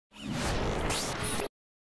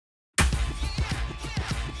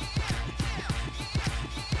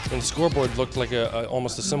And the scoreboard looked like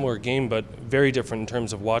almost a similar game, but very different in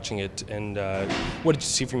terms of watching it. And what did you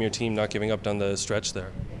see from your team not giving up down the stretch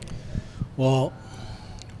there? Well,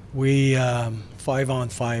 we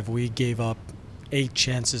 5-on-5, we gave up 8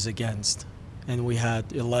 chances against, and we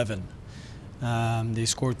had 11. They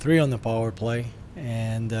scored 3 on the power play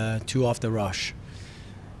and 2 off the rush.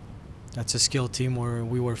 That's a skilled team where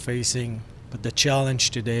we were facing, but the challenge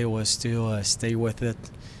today was to stay with it,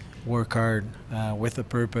 work hard with a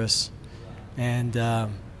purpose, and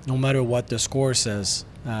no matter what the score says,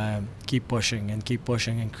 keep pushing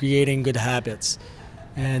and creating good habits.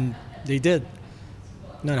 And they did.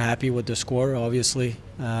 Not happy with the score, obviously,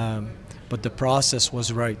 but the process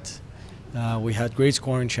was right. We had great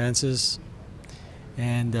scoring chances,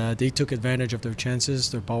 and they took advantage of their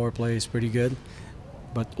chances. Their power play is pretty good,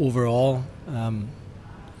 but overall,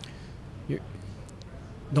 you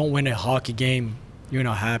don't win a hockey game, you're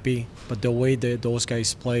not happy. But the way that those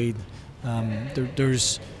guys played,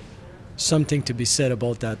 there's something to be said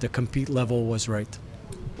about that. The compete level was right.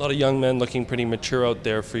 A lot of young men looking pretty mature out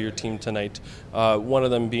there for your team tonight. One of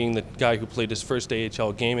them being the guy who played his first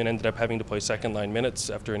AHL game and ended up having to play second-line minutes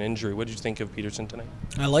after an injury. What did you think of Peterson tonight?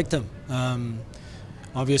 I liked him.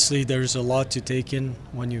 Obviously, there's a lot to take in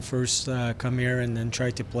when you first come here and then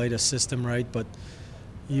try to play the system right. But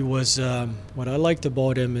he was. What I liked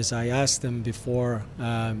about him is I asked him before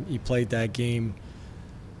he played that game.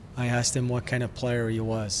 I asked him what kind of player he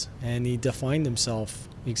was, and he defined himself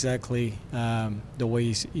exactly the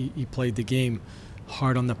way he played the game.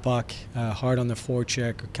 Hard on the puck, hard on the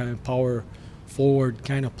forecheck, kind of power forward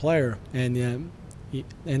kind of player, and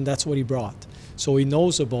that's what he brought. So he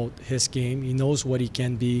knows about his game, he knows what he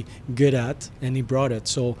can be good at, and he brought it.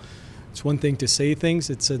 So it's one thing to say things,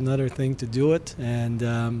 it's another thing to do it,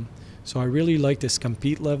 and so I really liked his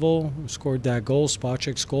compete level. Scored that goal,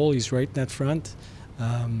 Spacek's goal, he's right in that front.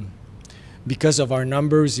 Because of our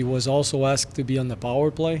numbers, he was also asked to be on the power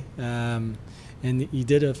play, and he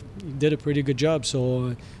did a pretty good job.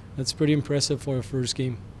 So that's pretty impressive for a first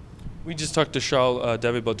game. We just talked to Charles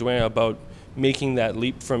David Baudouin about making that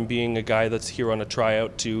leap from being a guy that's here on a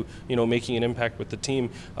tryout to making an impact with the team.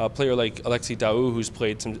 A player like Alexis Daou, who's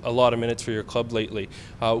played a lot of minutes for your club lately.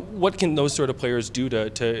 What can those sort of players do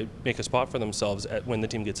to make a spot for themselves when the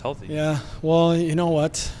team gets healthy? Yeah, well, you know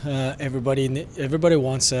what? Everybody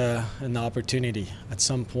wants an opportunity at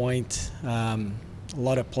some point. A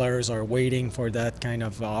lot of players are waiting for that kind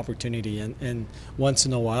of opportunity, and once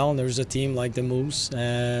in a while there's a team like the Moose,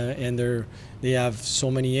 and they have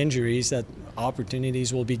so many injuries that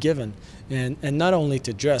opportunities will be given, and not only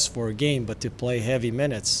to dress for a game, but to play heavy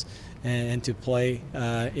minutes and to play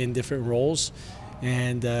in different roles.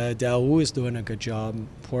 And Daou is doing a good job.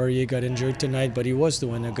 Poirier got injured tonight, but he was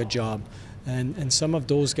doing a good job, and some of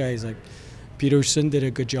those guys like Peterson did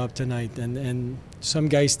a good job tonight, and some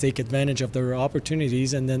guys take advantage of their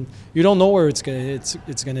opportunities, and then you don't know where it's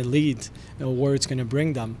gonna lead, where it's gonna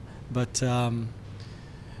bring them. But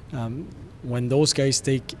when those guys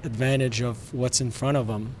take advantage of what's in front of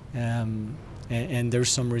them, and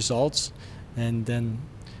there's some results, and then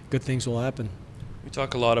good things will happen. We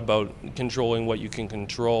talk a lot about controlling what you can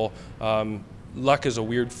control. Luck is a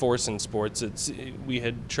weird force in sports. We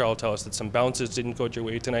had Charles tell us that some bounces didn't go your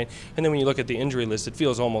way tonight, and then when you look at the injury list, it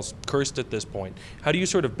feels almost cursed at this point. How do you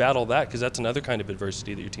sort of battle that? Because that's another kind of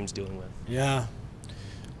adversity that your team's dealing with. Yeah,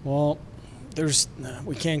 well,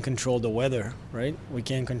 we can't control the weather, right? We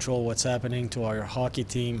can't control what's happening to our hockey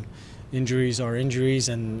team. Injuries are injuries,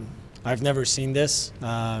 and I've never seen this,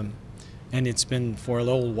 and it's been for a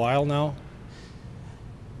little while now.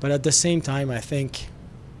 But at the same time, I think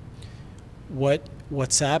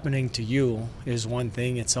what's happening to you is one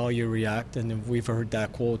thing. It's how you react, and we've heard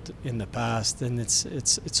that quote in the past, and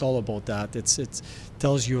it's all about that. It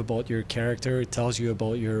tells you about your character, it tells you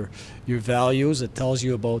about your values, it tells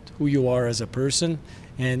you about who you are as a person,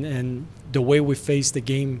 and the way we face the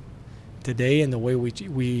game today and the way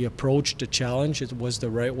we approached the challenge, it was the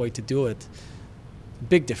right way to do it.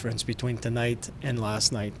 Big difference between tonight and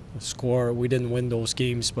last night. The score, we didn't win those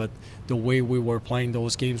games, but the way we were playing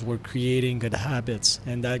those games, we're creating good habits,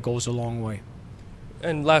 and that goes a long way.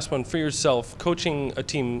 And last one, for yourself, coaching a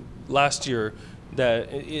team last year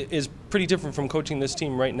that is pretty different from coaching this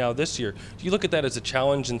team right now this year. Do you look at that as a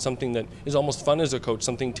challenge and something that is almost fun as a coach,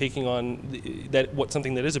 something taking on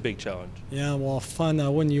something that is a big challenge? Yeah, well, fun, I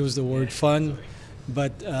wouldn't use the word fun,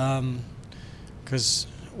 but because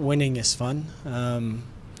winning is fun,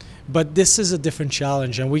 but this is a different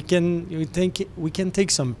challenge, and we can take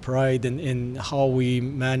some pride in how we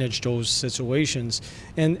manage those situations.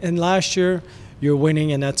 And last year you're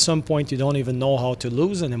winning, and at some point you don't even know how to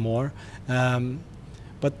lose anymore.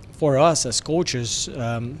 But for us as coaches,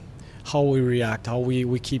 how we react, how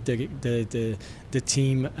we keep the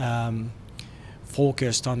team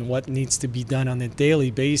focused on what needs to be done on a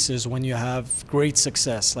daily basis when you have great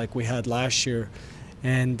success like we had last year,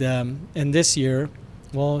 and this year,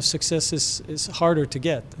 well, success is harder to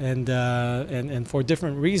get, and for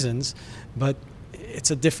different reasons, but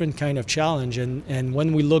it's a different kind of challenge. And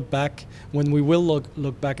when we look back, when we will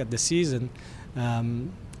look back at the season,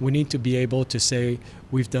 we need to be able to say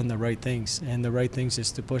we've done the right things, and the right things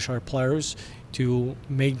is to push our players, to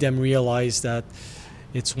make them realize that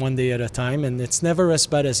it's one day at a time, and it's never as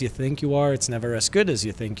bad as you think you are. It's never as good as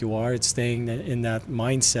you think you are. It's staying in that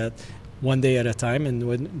mindset, one day at a time,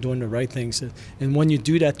 and doing the right things. And when you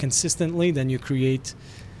do that consistently, then you create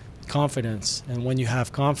confidence. And when you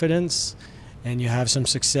have confidence and you have some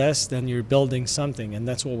success, then you're building something, and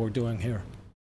that's what we're doing here.